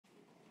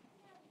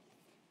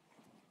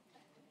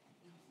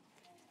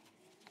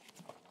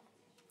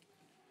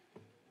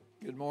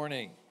Good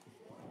morning.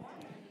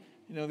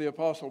 You know, the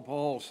Apostle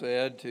Paul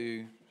said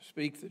to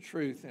speak the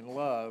truth in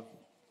love.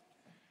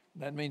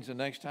 That means the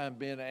next time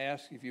Ben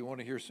asks if you want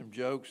to hear some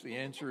jokes, the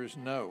answer is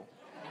no.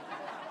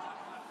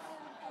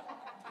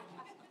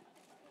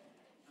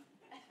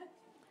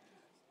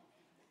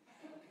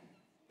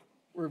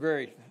 We're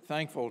very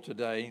thankful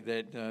today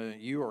that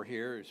you are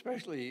here,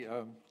 especially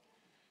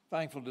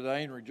thankful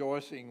today and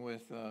rejoicing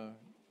with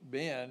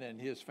Ben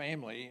and his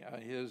family.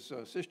 His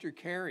sister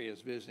Carrie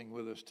is visiting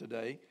with us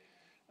today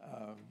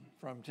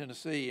from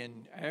Tennessee,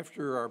 and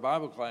after our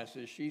Bible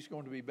classes, she's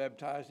going to be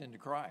baptized into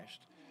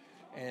Christ.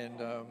 And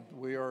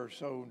we are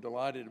so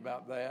delighted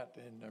about that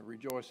and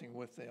rejoicing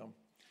with them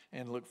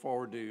and look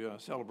forward to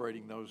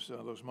celebrating those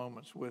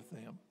moments with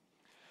them.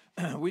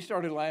 We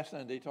started last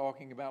Sunday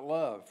talking about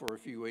love for a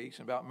few weeks,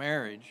 about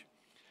marriage,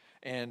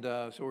 and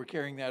so we're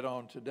carrying that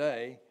on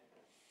today.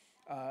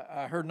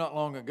 I heard not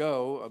long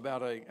ago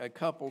about a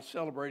couple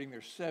celebrating their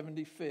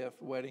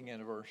 75th wedding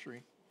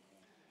anniversary,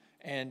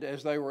 and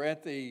as they were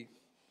at the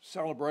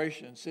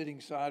celebration, sitting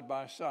side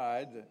by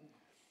side,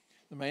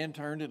 the man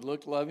turned and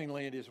looked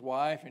lovingly at his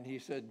wife, and he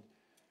said,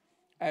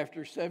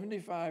 "After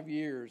 75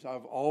 years,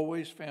 I've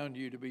always found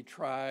you to be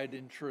tried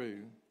and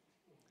true."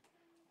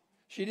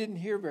 She didn't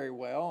hear very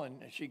well,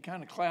 and she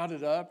kind of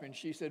clouded up, and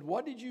she said,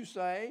 "What did you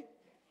say?"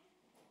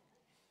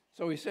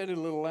 So he said it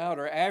a little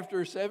louder.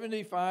 "After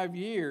 75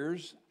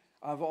 years,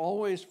 I've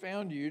always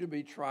found you to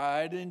be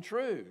tried and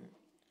true."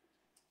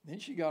 Then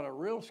she got a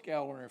real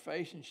scowl on her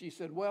face, and she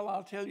said, "Well,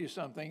 I'll tell you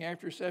something.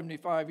 After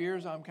 75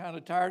 years, I'm kind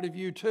of tired of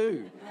you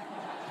too."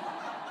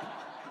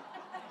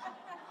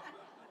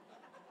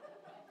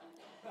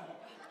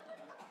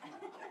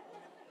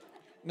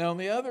 Now, on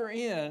the other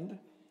end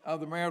of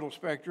the marital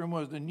spectrum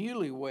was the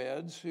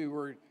newlyweds who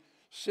were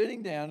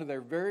sitting down to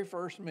their very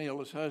first meal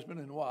as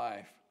husband and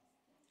wife.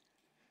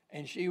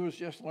 And she was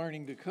just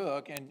learning to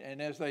cook.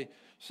 And as they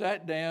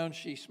sat down,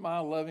 she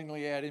smiled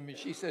lovingly at him. And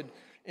she said,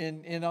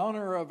 in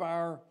honor of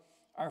our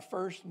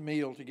first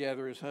meal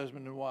together as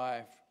husband and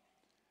wife,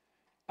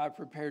 I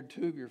prepared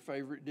two of your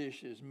favorite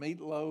dishes,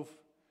 meatloaf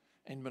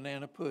and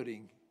banana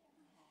pudding.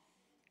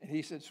 And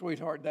he said,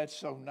 "Sweetheart, that's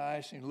so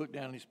nice." And he looked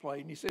down at his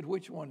plate and he said,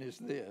 "Which one is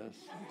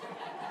this?"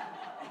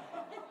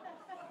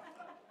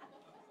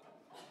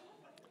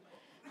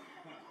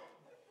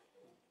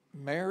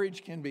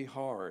 Marriage can be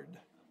hard.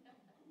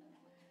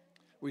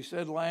 We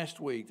said last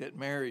week that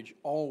marriage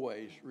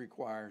always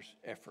requires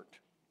effort.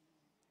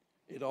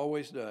 It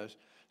always does,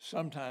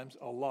 sometimes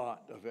a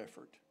lot of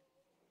effort.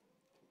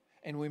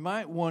 And we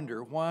might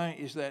wonder, why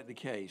is that the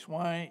case?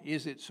 Why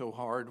is it so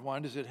hard? Why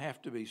does it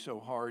have to be so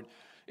hard?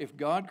 If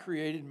God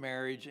created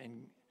marriage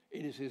and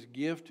it is his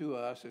gift to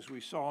us, as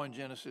we saw in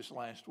Genesis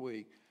last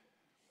week,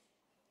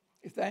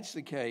 if that's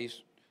the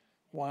case,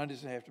 why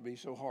does it have to be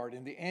so hard?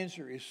 And the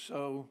answer is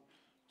so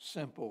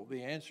simple.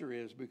 The answer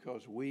is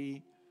because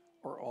we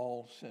are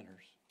all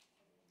sinners.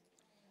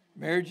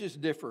 Marriages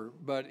differ,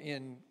 but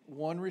in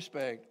one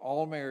respect,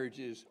 all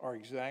marriages are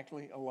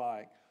exactly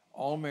alike.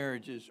 All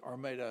marriages are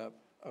made up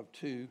of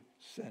two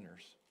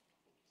sinners.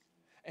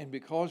 And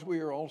because we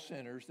are all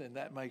sinners, then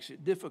that makes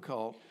it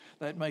difficult.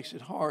 That makes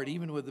it hard.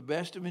 Even with the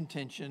best of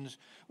intentions,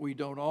 we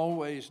don't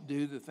always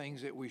do the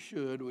things that we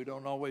should. We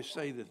don't always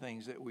say the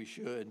things that we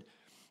should.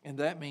 And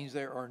that means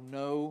there are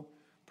no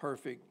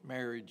perfect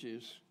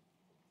marriages.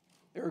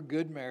 There are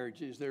good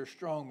marriages, there are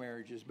strong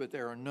marriages, but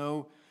there are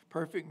no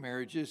perfect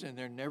marriages, and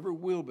there never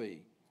will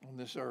be on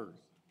this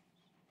earth.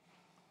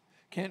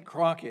 Kent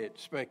Crockett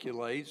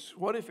speculates,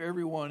 what if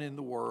everyone in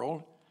the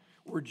world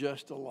were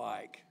just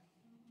alike?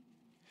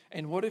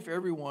 And what if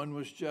everyone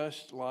was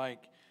just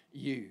like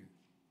you?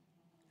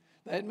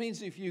 That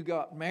means if you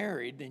got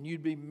married, then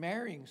you'd be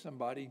marrying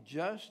somebody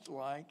just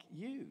like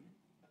you.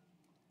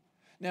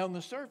 Now, on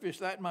the surface,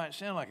 that might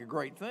sound like a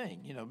great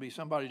thing, be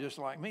somebody just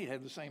like me,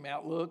 have the same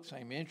outlook,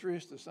 same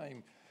interests, the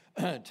same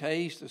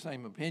taste, the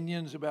same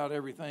opinions about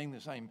everything, the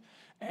same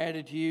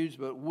attitudes,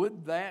 but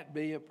would that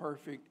be a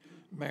perfect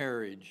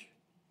marriage?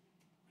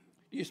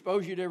 Do you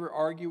suppose you'd ever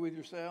argue with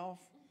yourself?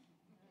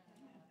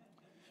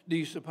 Do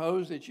you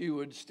suppose that you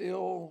would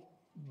still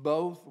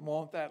both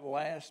want that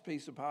last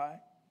piece of pie?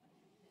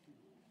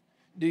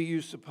 Do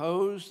you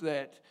suppose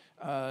that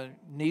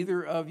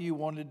neither of you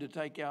wanted to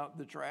take out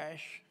the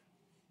trash?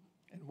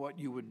 And what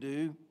you would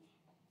do?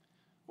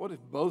 What if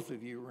both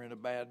of you were in a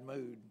bad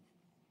mood?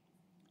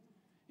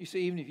 You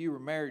see, even if you were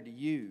married to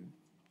you,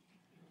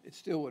 it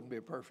still wouldn't be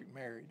a perfect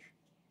marriage.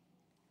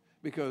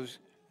 Because,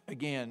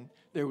 again,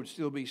 there would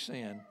still be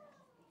sin,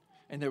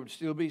 and there would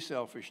still be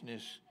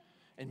selfishness,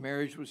 and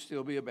marriage would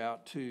still be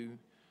about two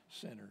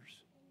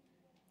sinners.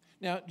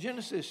 Now,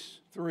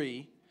 Genesis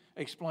 3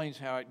 explains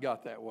how it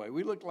got that way.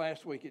 We looked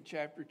last week at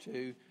chapter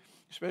 2,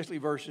 especially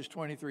verses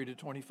 23 to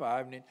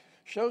 25, and it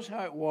shows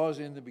how it was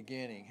in the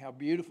beginning, how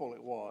beautiful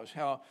it was,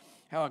 how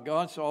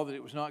God saw that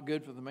it was not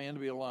good for the man to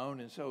be alone,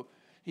 and so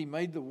he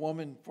made the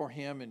woman for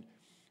him and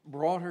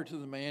brought her to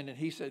the man, and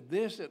he said,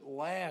 "This at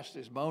last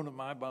is bone of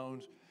my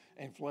bones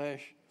and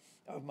flesh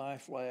of my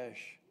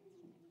flesh."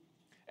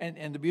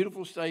 And the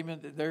beautiful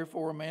statement that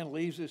therefore a man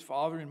leaves his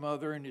father and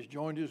mother and is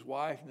joined to his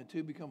wife, and the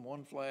two become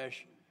one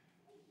flesh.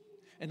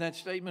 And that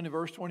statement in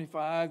verse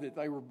 25 that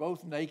they were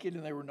both naked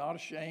and they were not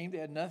ashamed. They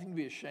had nothing to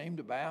be ashamed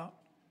about.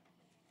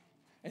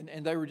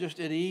 And they were just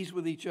at ease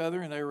with each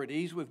other, and they were at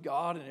ease with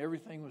God, and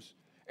everything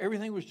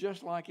was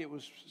just like it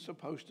was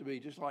supposed to be,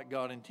 just like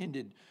God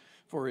intended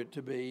for it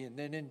to be. And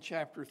then in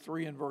chapter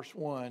 3 and verse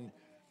 1,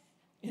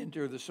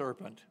 enter the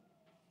serpent.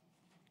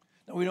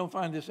 Now, we don't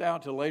find this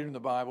out till later in the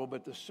Bible,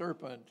 but the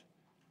serpent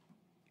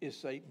is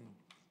Satan.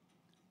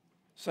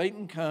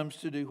 Satan comes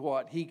to do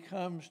what? He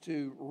comes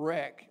to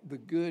wreck the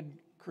good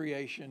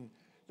creation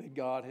that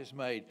God has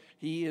made.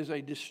 He is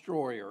a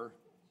destroyer.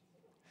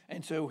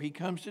 And so he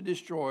comes to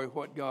destroy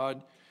what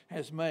God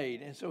has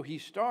made. And so he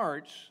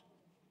starts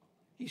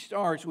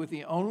with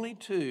the only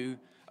two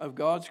of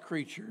God's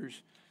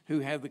creatures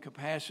who have the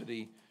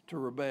capacity to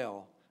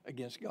rebel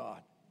against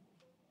God.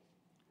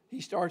 He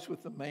starts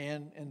with the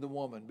man and the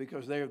woman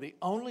because they are the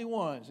only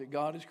ones that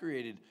God has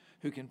created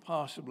who can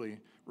possibly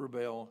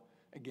rebel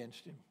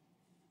against him.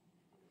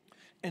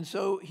 And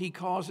so he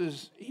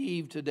causes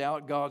Eve to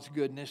doubt God's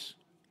goodness.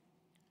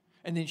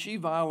 And then she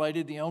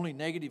violated the only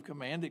negative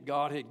command that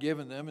God had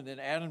given them. And then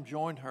Adam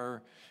joined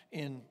her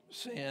in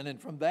sin.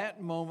 And from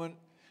that moment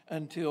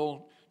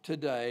until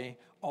today,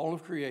 all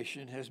of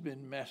creation has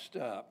been messed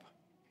up.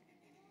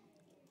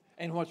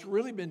 And what's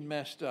really been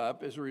messed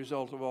up as a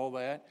result of all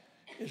that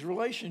is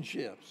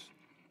relationships.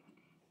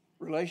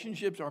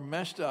 Relationships are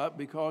messed up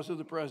because of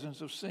the presence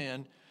of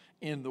sin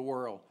in the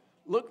world.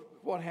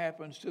 Look what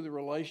happens to the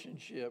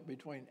relationship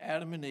between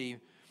Adam and Eve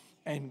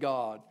and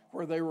God,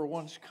 where they were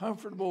once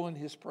comfortable in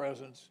his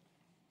presence,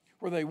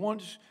 where they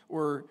once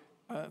were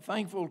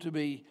thankful to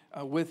be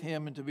with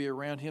him and to be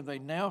around him. They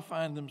now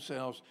find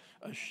themselves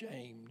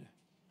ashamed.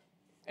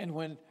 And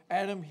when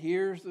Adam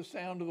hears the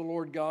sound of the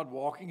Lord God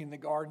walking in the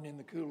garden in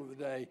the cool of the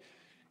day,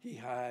 he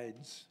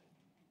hides.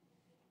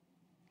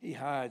 He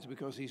hides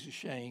because he's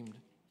ashamed.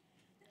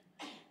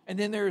 And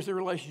then there's the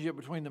relationship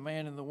between the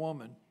man and the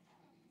woman.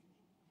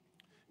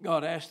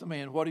 God asked the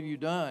man, "What have you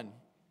done?"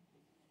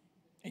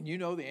 And you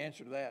know the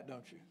answer to that,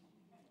 don't you?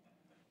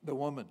 The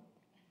woman.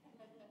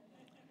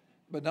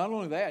 But not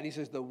only that, he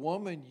says, "The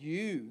woman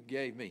you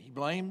gave me." He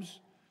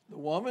blames the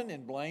woman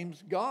and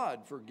blames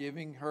God for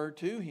giving her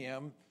to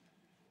him.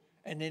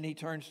 And then he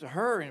turns to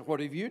her and, "What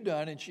have you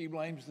done?" And she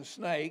blames the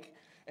snake.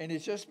 And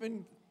it's just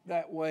been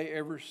that way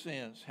ever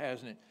since,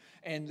 hasn't it?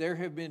 And there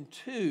have been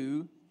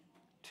two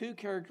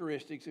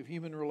characteristics of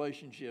human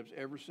relationships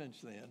ever since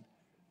then.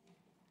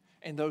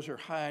 And those are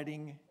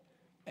hiding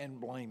and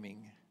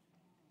blaming.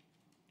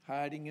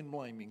 Hiding and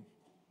blaming.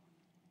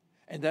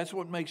 And that's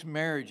what makes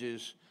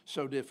marriages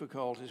so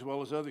difficult, as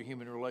well as other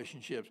human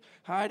relationships.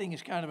 Hiding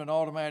is kind of an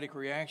automatic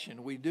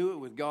reaction. We do it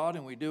with God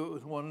and we do it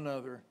with one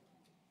another.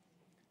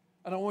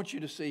 I don't want you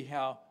to see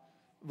how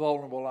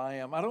vulnerable I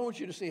am. I don't want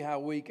you to see how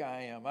weak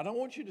I am. I don't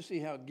want you to see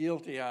how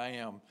guilty I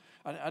am.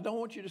 I don't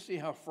want you to see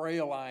how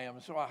frail I am,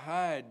 so I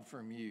hide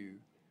from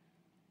you.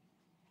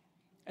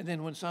 And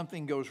then when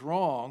something goes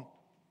wrong,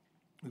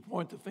 we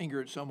point the finger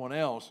at someone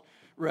else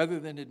rather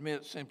than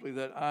admit simply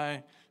that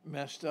I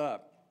messed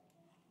up.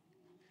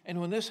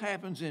 And when this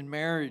happens in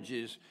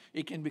marriages,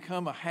 it can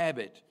become a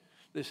habit,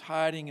 this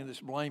hiding and this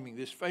blaming,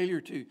 this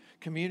failure to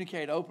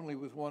communicate openly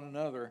with one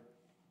another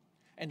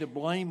and to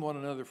blame one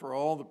another for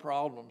all the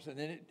problems. And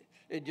then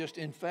it just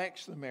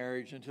infects the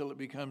marriage until it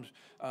becomes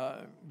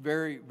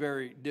very,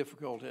 very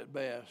difficult at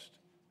best.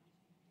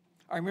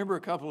 I remember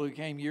a couple who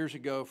came years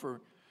ago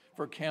for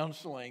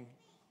counseling.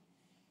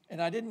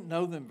 And I didn't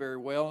know them very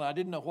well, and I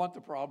didn't know what the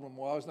problem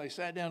was. They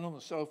sat down on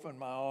the sofa in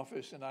my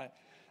office, and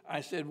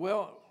I said,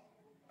 "Well,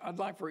 I'd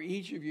like for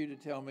each of you to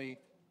tell me,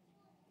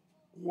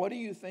 what do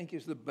you think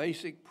is the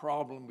basic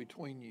problem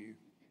between you?"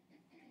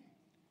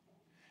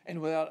 And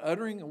without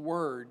uttering a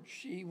word,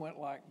 she went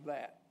like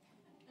that.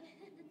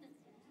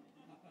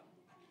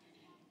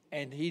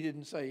 And he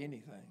didn't say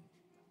anything.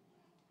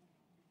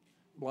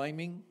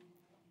 Blaming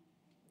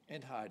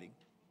and hiding.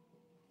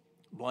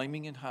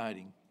 Blaming and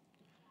hiding.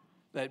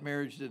 That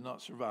marriage did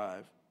not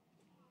survive.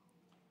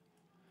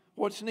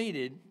 What's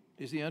needed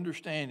is the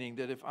understanding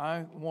that if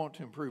I want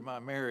to improve my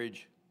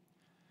marriage,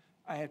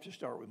 I have to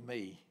start with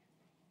me.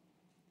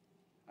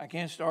 I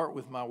can't start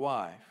with my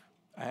wife.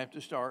 I have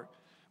to start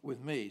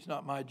with me. It's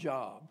not my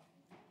job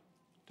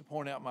to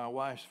point out my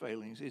wife's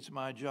failings. It's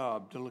my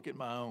job to look at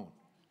my own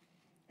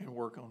and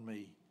work on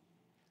me.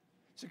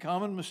 It's a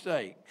common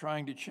mistake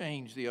trying to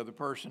change the other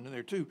person. And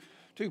there are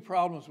two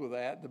problems with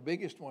that. The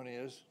biggest one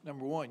is,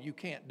 number one, you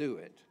can't do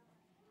it.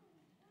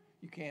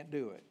 You can't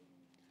do it.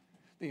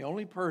 The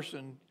only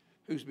person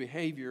whose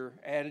behavior,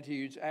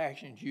 attitudes,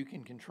 actions you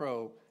can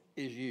control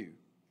is you.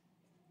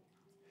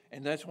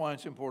 And that's why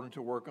it's important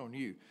to work on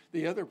you.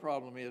 The other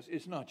problem is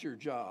it's not your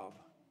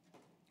job.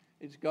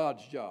 It's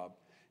God's job.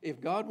 If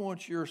God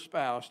wants your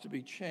spouse to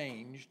be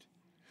changed,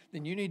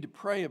 then you need to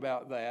pray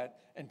about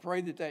that and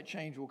pray that that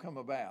change will come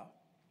about.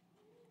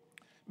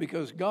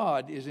 because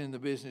God is in the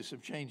business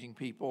of changing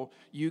people.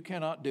 You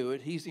cannot do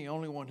it. He's the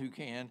only one who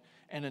can.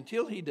 And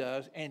until he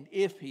does, and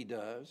if he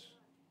does,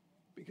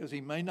 because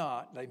he may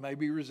not, they may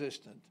be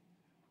resistant.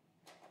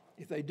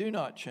 If they do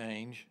not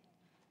change,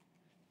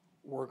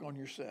 work on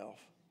yourself.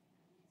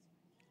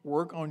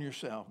 Work on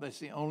yourself. That's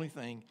the only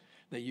thing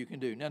that you can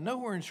do. Now,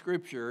 nowhere in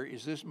Scripture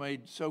is this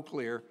made so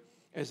clear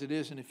as it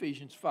is in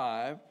Ephesians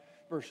 5,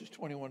 verses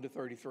 21 to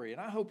 33. And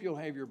I hope you'll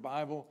have your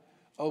Bible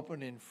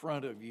open in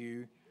front of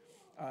you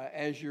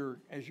as you're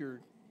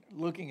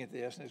looking at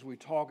this and as we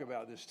talk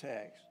about this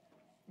text.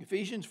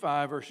 Ephesians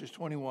 5, verses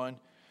 21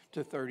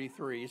 to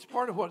 33. It's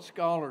part of what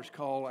scholars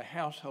call a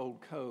household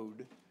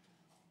code.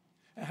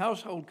 A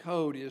household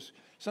code is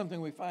something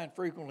we find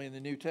frequently in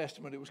the New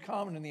Testament. It was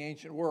common in the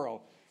ancient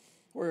world,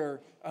 where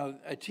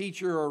a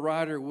teacher or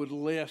writer would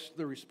list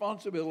the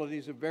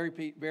responsibilities of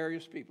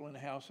various people in the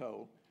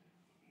household.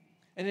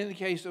 And in the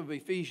case of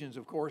Ephesians,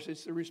 of course,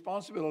 it's the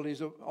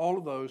responsibilities of all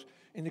of those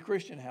in the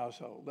Christian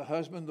household. The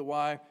husband, the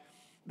wife,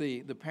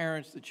 the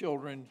parents, the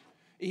children,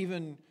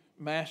 even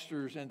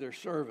masters and their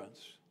servants.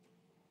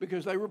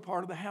 Because they were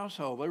part of the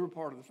household. They were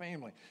part of the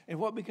family. And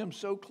what becomes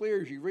so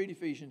clear as you read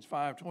Ephesians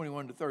 5,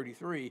 21 to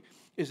 33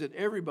 is that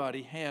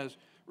everybody has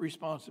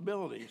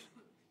responsibilities.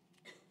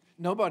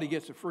 Nobody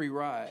gets a free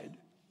ride.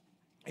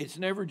 It's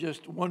never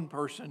just one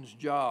person's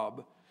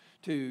job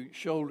to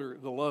shoulder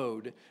the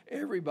load.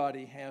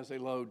 Everybody has a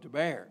load to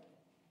bear.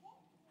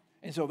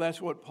 And so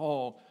that's what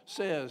Paul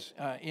says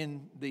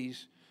in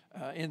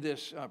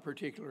this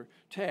particular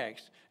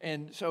text.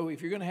 And so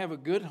if you're going to have a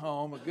good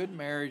home, a good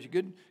marriage,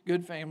 a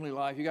good family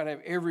life, you got to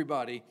have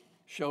everybody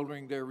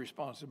shouldering their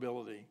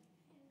responsibility.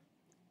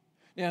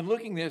 Now, in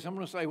looking at this, I'm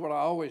going to say what I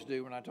always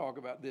do when I talk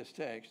about this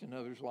text and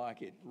others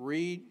like it.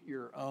 Read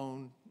your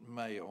own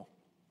mail.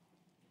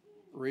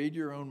 Read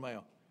your own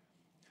mail.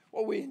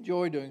 What we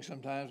enjoy doing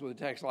sometimes with a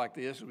text like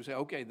this is we say,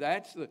 okay,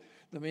 that's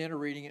the men are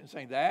reading it and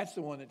saying, that's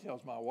the one that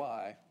tells my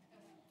wife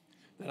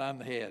that I'm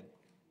the head.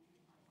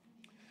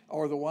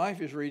 Or the wife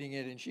is reading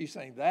it and she's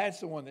saying, that's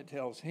the one that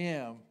tells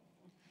him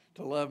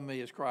to love me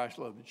as Christ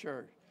loved the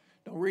church.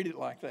 Don't read it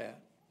like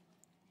that.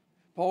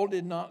 Paul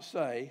did not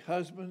say,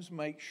 husbands,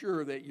 make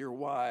sure that your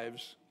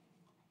wives,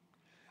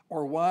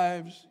 or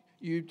wives,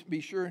 you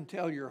be sure and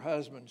tell your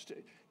husbands to.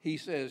 He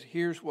says,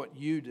 here's what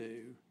you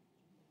do.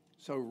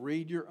 So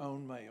read your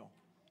own mail.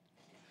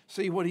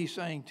 See what he's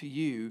saying to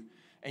you,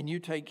 and you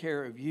take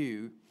care of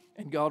you,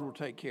 and God will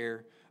take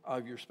care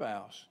of your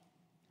spouse.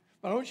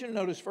 But I want you to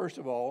notice, first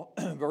of all,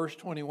 verse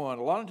 21.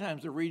 A lot of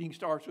times the reading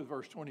starts with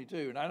verse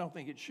 22, and I don't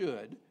think it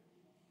should,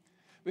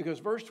 because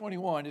verse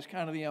 21 is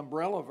kind of the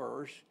umbrella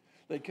verse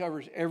that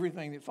covers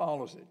everything that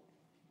follows it.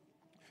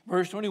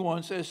 Verse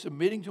 21 says,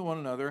 submitting to one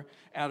another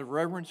out of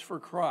reverence for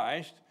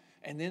Christ,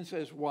 and then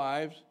says,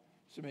 wives,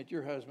 submit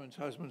your husbands,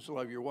 husbands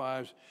love your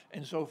wives,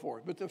 and so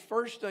forth. But the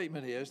first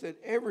statement is that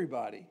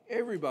everybody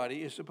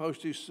is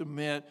supposed to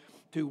submit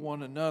to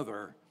one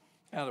another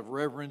out of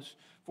reverence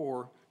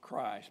for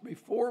Christ.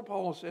 Before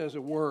Paul says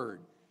a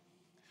word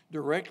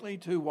directly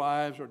to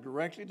wives or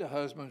directly to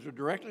husbands or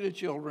directly to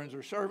children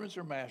or servants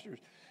or masters,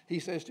 he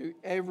says to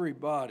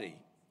everybody,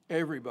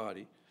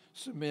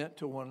 submit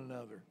to one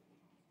another.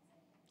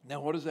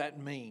 Now, what does that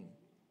mean?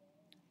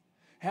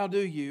 How do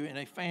you in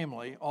a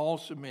family all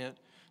submit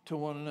to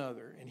one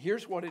another? And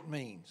here's what it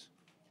means.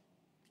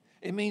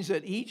 It means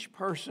that each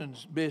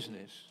person's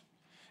business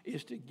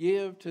is to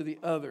give to the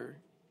other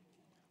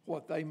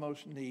what they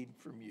most need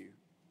from you.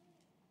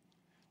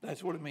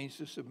 That's what it means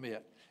to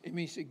submit. It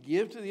means to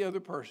give to the other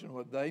person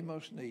what they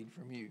most need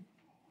from you.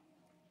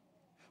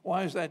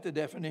 Why is that the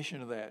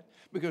definition of that?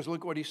 Because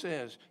look what he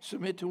says.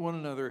 Submit to one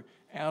another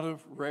out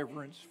of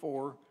reverence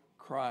for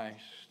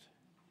Christ.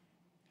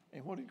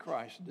 And what did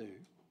Christ do?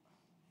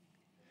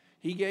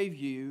 He gave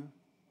you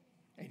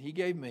and he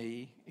gave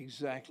me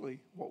exactly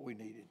what we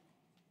needed.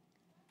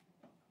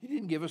 He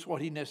didn't give us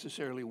what he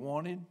necessarily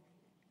wanted.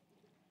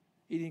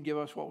 He didn't give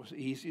us what was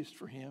easiest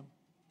for him.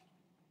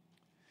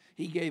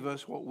 He gave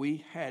us what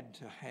we had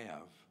to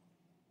have.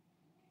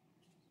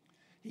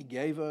 He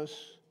gave us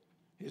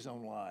his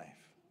own life.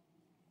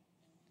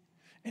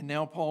 And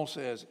now Paul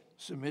says,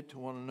 submit to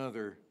one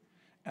another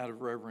out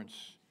of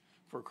reverence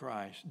for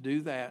Christ.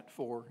 Do that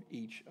for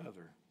each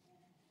other.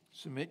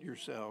 Submit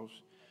yourselves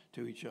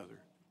to each other.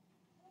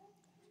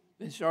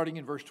 Then starting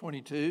in verse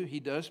 22, he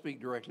does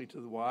speak directly to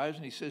the wives,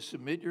 and he says,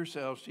 submit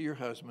yourselves to your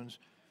husbands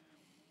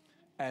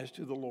as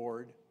to the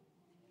Lord.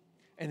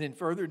 And then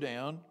further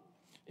down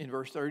in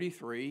verse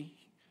 33,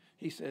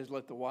 he says,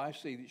 let the wife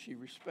see that she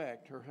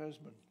respect her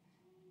husband.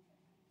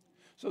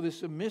 So this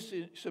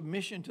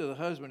submission to the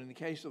husband in the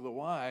case of the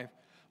wife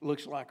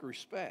looks like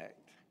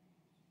respect.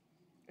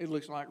 It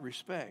looks like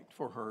respect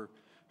for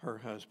her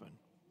husband.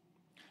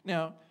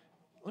 Now,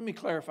 let me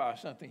clarify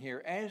something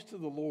here. As to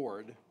the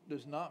Lord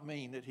does not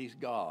mean that he's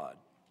God.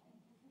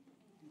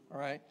 All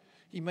right?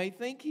 He may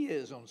think he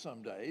is on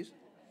some days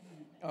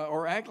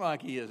or act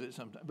like he is at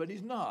some time, but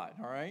he's not.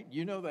 All right?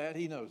 You know that.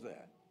 He knows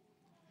that.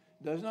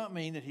 Does not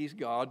mean that he's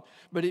God,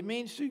 but it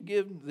means to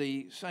give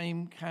the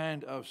same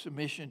kind of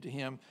submission to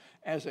him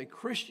as a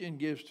Christian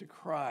gives to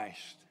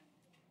Christ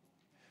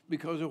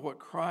because of what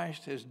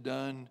Christ has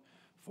done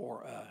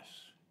for us.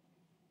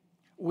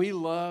 We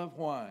love,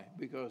 why?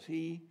 Because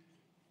he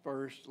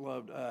first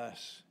loved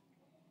us.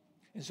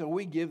 And so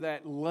we give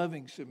that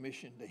loving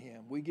submission to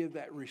him. We give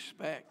that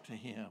respect to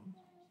him.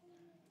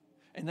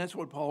 And that's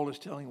what Paul is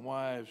telling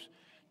wives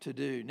to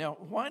do. Now,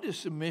 why does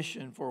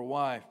submission for a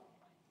wife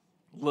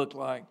look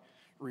like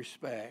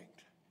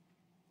respect?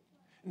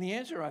 And the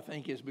answer, I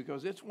think, is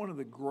because it's one of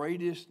the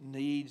greatest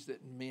needs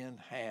that men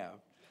have.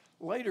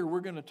 Later,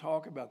 we're going to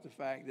talk about the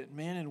fact that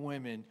men and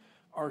women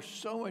are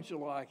so much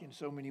alike in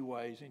so many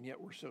ways, and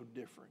yet we're so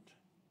different.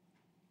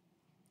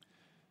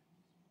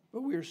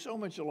 But we are so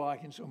much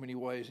alike in so many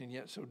ways and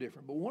yet so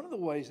different. But one of the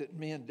ways that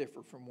men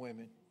differ from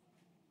women,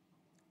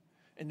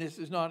 and this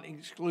is not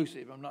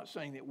exclusive, I'm not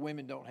saying that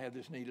women don't have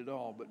this need at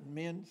all, but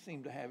men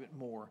seem to have it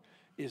more,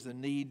 is the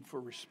need for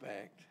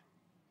respect.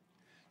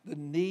 The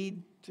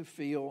need to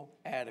feel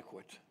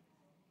adequate.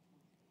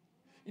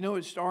 You know,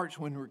 it starts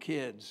when we're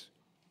kids.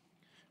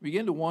 We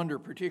begin to wonder,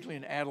 particularly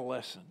in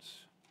adolescence,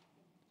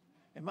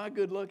 am I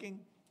good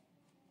looking?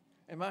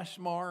 Am I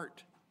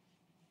smart?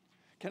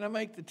 Can I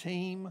make the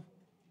team?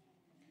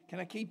 Can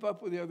I keep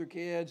up with the other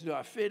kids? Do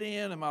I fit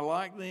in? Am I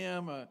like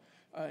them?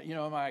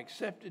 Am I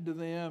accepted to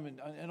them?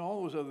 And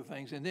all those other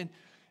things. And then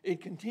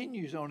it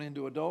continues on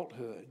into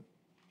adulthood.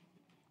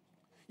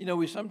 You know,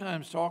 we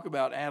sometimes talk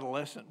about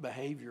adolescent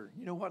behavior.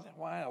 You know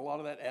why a lot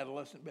of that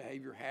adolescent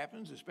behavior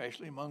happens,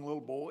 especially among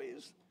little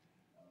boys?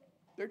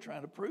 They're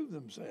trying to prove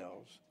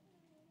themselves.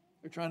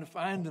 They're trying to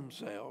find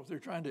themselves. They're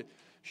trying to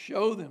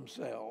show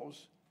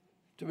themselves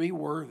to be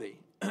worthy,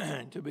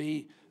 to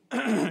be,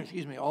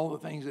 all the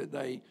things that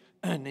they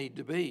need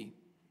to be.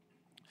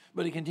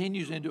 But it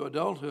continues into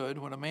adulthood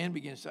when a man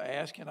begins to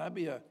ask, can I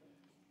be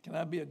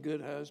a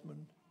good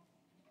husband?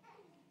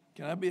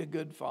 Can I be a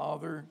good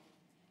father?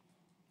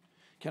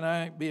 Can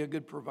I be a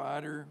good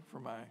provider for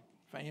my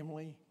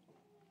family?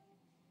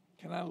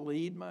 Can I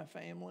lead my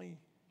family?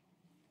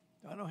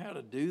 Do I know how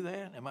to do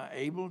that? Am I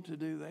able to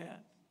do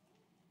that?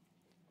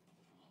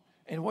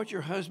 And what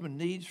your husband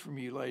needs from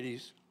you,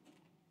 ladies,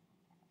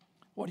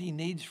 what he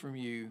needs from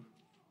you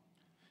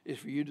is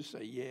for you to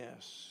say,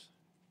 yes,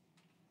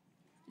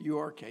 you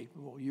are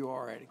capable, you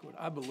are adequate.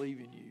 I believe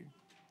in you.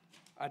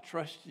 I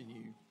trust in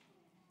you.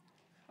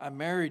 I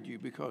married you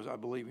because I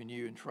believe in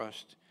you and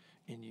trust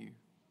in you.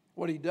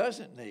 What he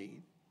doesn't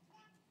need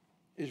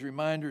is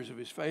reminders of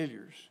his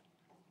failures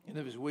and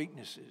of his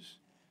weaknesses.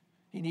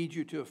 He needs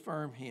you to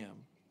affirm him.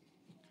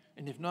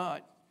 And if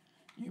not,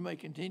 you may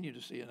continue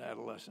to see an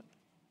adolescent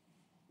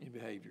in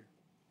behavior.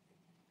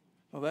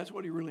 Well, that's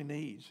what he really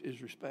needs,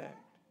 is respect.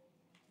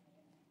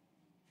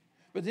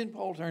 But then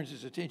Paul turns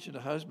his attention to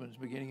husbands,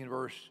 beginning in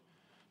verse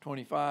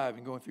 25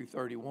 and going through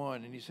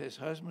 31. And he says,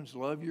 husbands,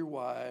 love your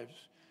wives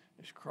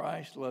as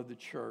Christ loved the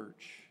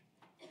church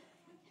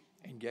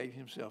and gave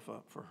himself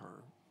up for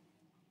her.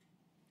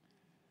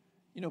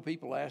 You know,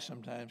 people ask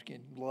sometimes,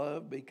 can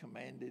love be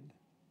commanded?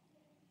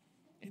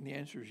 And the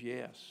answer is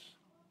yes.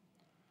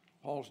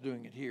 Paul's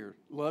doing it here.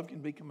 Love can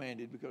be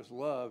commanded because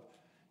love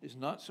is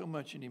not so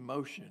much an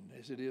emotion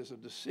as it is a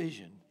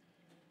decision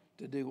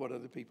to do what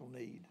other people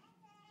need.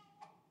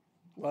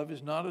 Love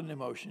is not an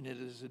emotion, it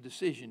is a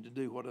decision to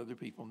do what other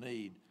people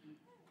need.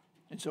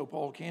 And so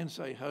Paul can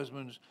say,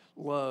 husbands,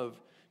 love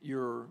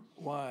your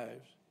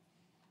wives.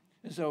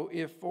 And so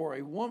if for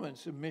a woman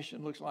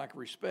submission looks like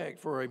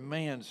respect, for a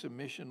man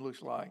submission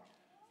looks like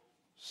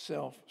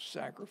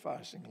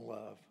self-sacrificing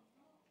love.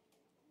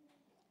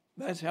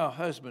 That's how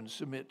husbands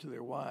submit to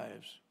their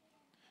wives,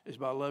 is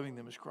by loving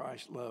them as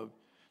Christ loved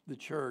the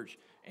church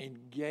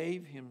and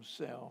gave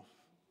himself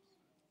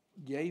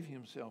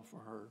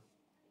for her,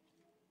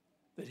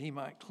 that he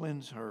might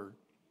cleanse her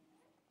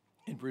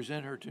and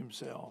present her to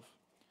himself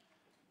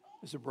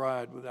as a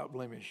bride without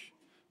blemish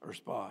or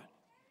spot.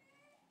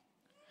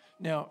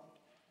 Now,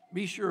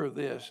 be sure of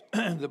this.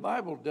 The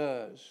Bible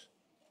does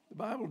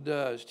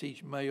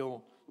teach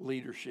male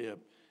leadership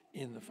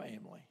in the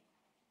family.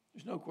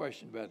 There's no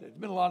question about that. There's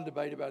been a lot of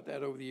debate about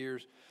that over the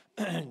years,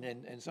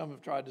 and some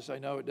have tried to say,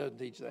 no, it doesn't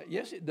teach that.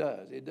 Yes, it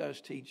does. It does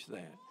teach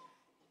that.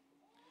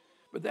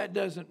 But that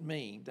doesn't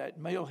mean, that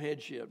male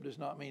headship does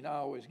not mean I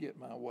always get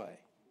my way.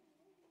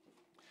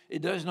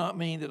 It does not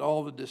mean that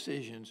all the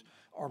decisions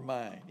are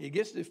mine. It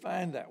gets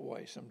defined that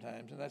way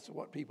sometimes, and that's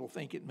what people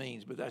think it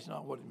means, but that's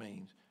not what it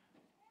means.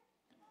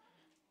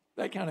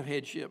 That kind of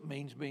headship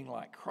means being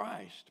like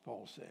Christ,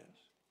 Paul says.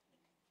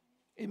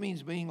 It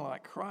means being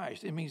like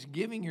Christ. It means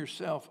giving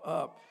yourself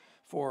up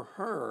for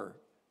her.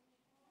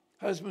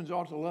 Husbands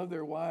ought to love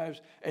their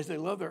wives as they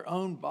love their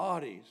own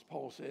bodies,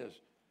 Paul says.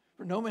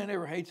 For no man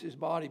ever hates his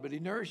body, but he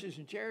nourishes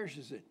and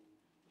cherishes it.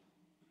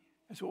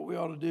 That's what we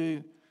ought to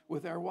do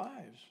with our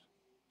wives.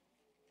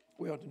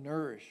 We ought to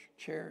nourish,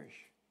 cherish,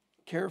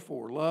 care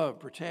for, love,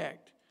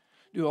 protect,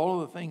 do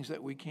all of the things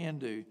that we can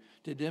do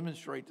to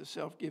demonstrate the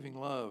self-giving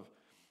love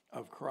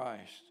of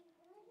Christ.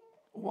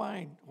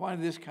 Why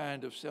this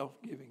kind of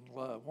self-giving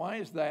love? Why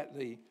is that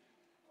the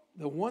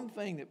one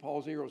thing that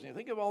Paul zeroes in?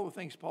 Think of all the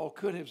things Paul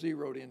could have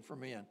zeroed in for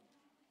men.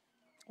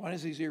 Why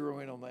does he zero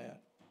in on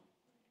that?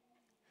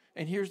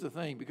 And here's the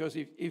thing, because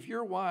if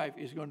your wife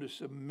is going to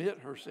submit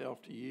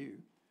herself to you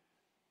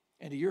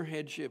and to your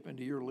headship and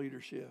to your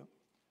leadership,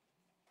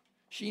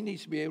 she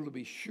needs to be able to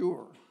be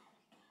sure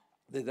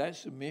that that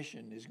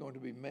submission is going to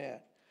be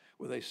met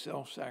with a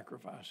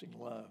self-sacrificing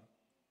love.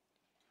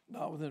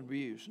 Not with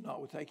abuse,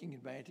 not with taking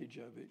advantage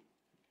of it,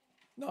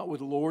 not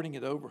with lording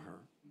it over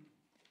her,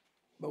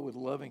 but with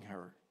loving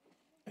her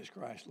as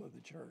Christ loved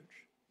the church.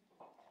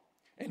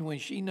 And when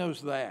she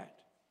knows that,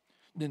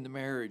 then the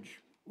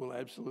marriage will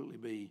absolutely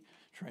be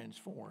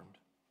transformed.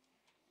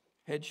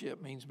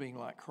 Headship means being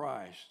like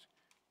Christ,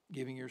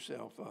 giving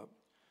yourself up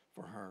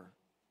for her.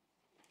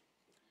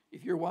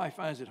 If your wife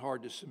finds it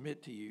hard to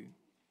submit to you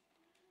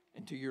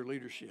and to your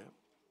leadership,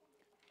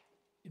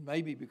 it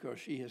may be because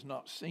she has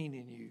not seen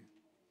in you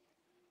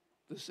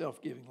the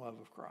self-giving love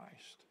of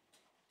Christ.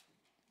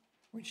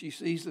 When she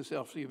sees the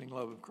self-giving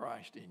love of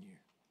Christ in you,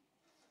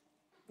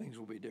 things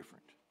will be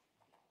different.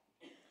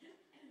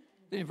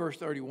 Then in verse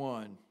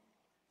 31,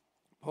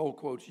 Paul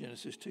quotes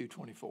Genesis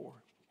 2:24.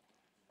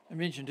 I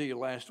mentioned to you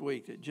last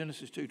week that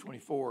Genesis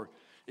 2:24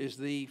 is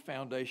the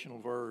foundational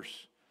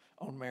verse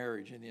on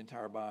marriage in the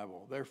entire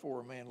Bible.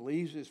 Therefore, a man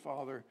leaves his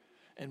father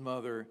and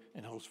mother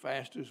and holds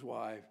fast to his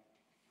wife,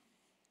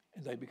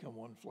 and they become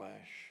one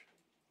flesh.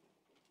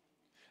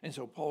 And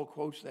so Paul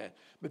quotes that.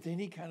 But then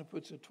he kind of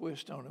puts a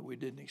twist on it we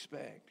didn't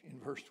expect in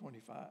verse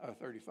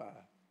 35.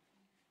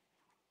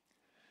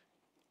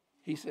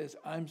 He says,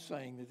 I'm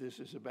saying that this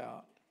is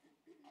about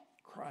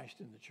Christ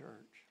in the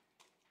church.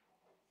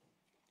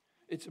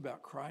 It's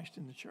about Christ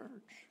in the church.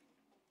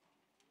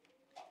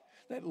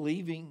 That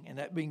leaving and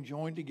that being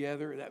joined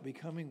together, that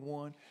becoming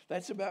one,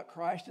 that's about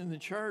Christ in the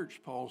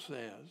church, Paul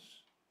says.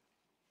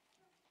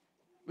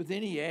 But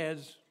then he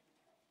adds,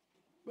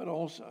 but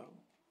also,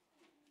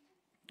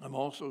 I'm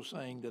also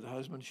saying that a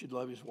husband should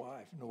love his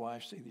wife and the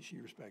wife see that she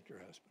respects her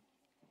husband.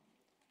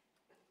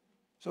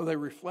 So they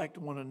reflect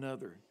one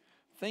another.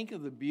 Think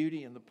of the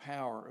beauty and the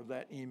power of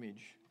that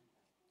image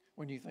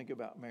when you think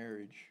about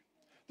marriage.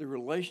 The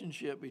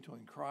relationship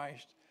between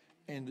Christ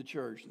and the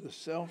church, the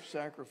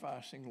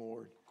self-sacrificing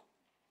Lord,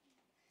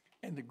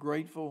 and the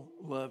grateful,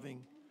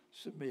 loving,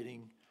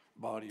 submitting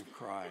body of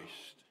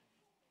Christ.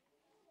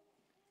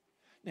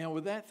 Now,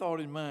 with that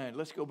thought in mind,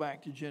 let's go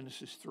back to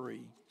Genesis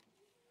 3.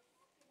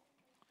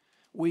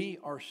 We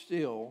are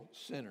still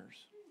sinners,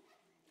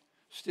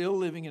 still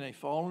living in a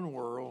fallen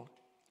world,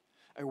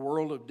 a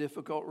world of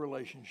difficult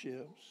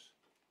relationships.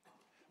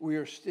 We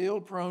are still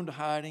prone to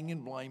hiding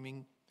and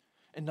blaming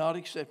and not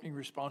accepting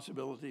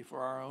responsibility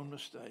for our own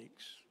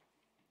mistakes.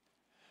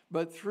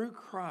 But through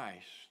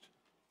Christ,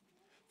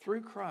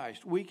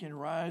 we can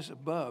rise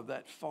above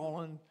that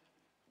fallen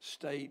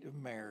state of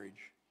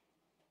marriage.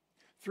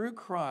 Through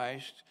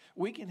Christ,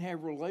 we can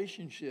have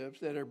relationships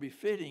that are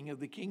befitting of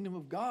the kingdom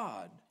of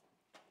God.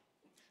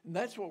 And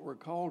that's what we're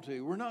called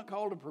to. We're not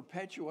called to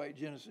perpetuate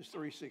Genesis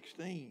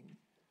 3:16.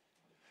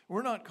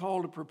 We're not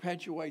called to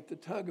perpetuate the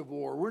tug of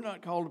war. We're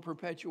not called to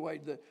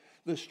perpetuate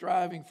the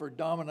striving for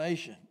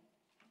domination.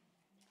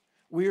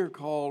 We are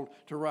called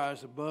to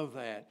rise above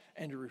that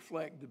and to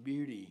reflect the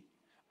beauty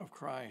of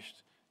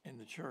Christ in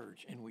the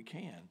church, and we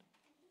can.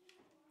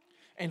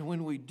 And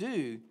when we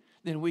do,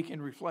 then we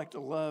can reflect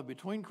the love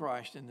between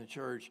Christ and the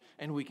church,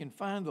 and we can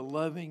find the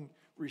loving,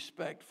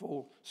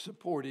 respectful,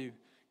 supportive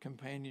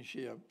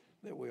companionship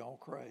that we all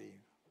crave.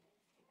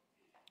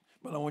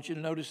 But I want you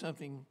to notice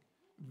something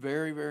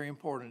very, very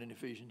important in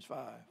Ephesians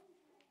 5.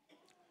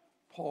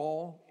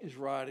 Paul is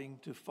writing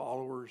to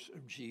followers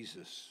of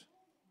Jesus.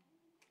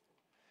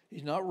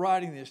 He's not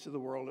writing this to the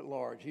world at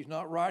large. He's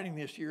not writing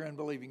this to your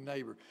unbelieving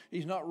neighbor.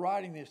 He's not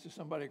writing this to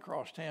somebody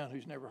across town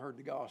who's never heard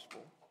the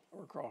gospel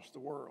or across the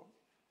world.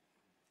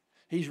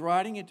 He's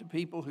writing it to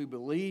people who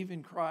believe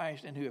in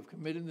Christ and who have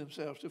committed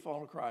themselves to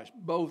follow Christ,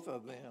 both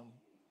of them.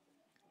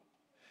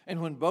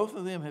 And when both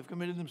of them have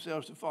committed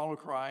themselves to follow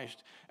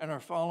Christ and are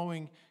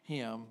following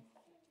Him,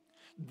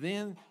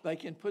 then they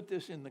can put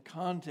this in the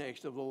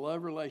context of the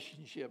love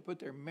relationship, put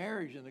their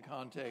marriage in the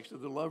context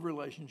of the love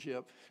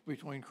relationship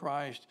between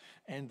Christ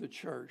and the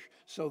church.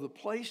 So the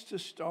place to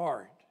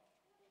start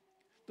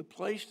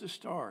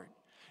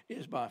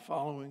is by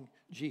following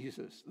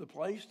Jesus. The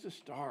place to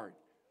start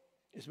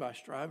is by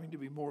striving to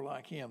be more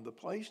like Him. The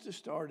place to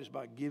start is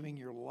by giving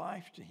your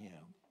life to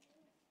Him.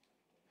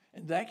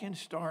 And that can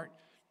start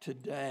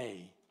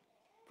today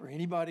for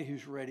anybody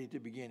who's ready to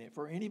begin it,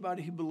 for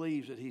anybody who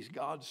believes that He's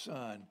God's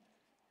Son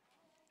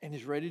and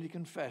is ready to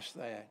confess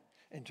that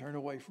and turn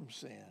away from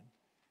sin.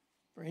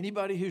 For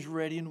anybody who's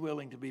ready and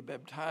willing to be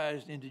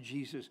baptized into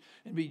Jesus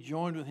and be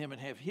joined with Him and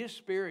have His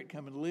Spirit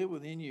come and live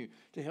within you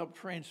to help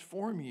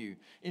transform you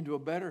into a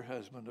better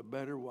husband, a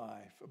better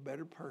wife, a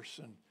better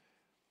person,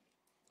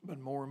 but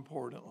more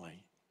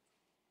importantly,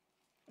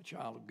 a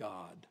child of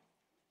God.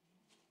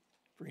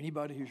 For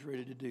anybody who's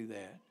ready to do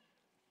that,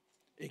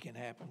 it can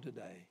happen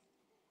today.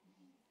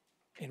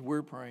 And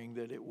we're praying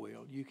that it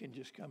will. You can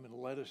just come and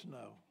let us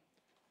know,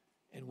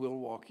 and we'll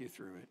walk you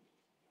through it.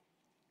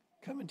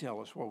 Come and tell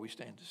us while we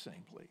stand to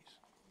sing, please.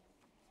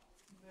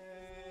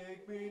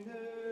 Make me new.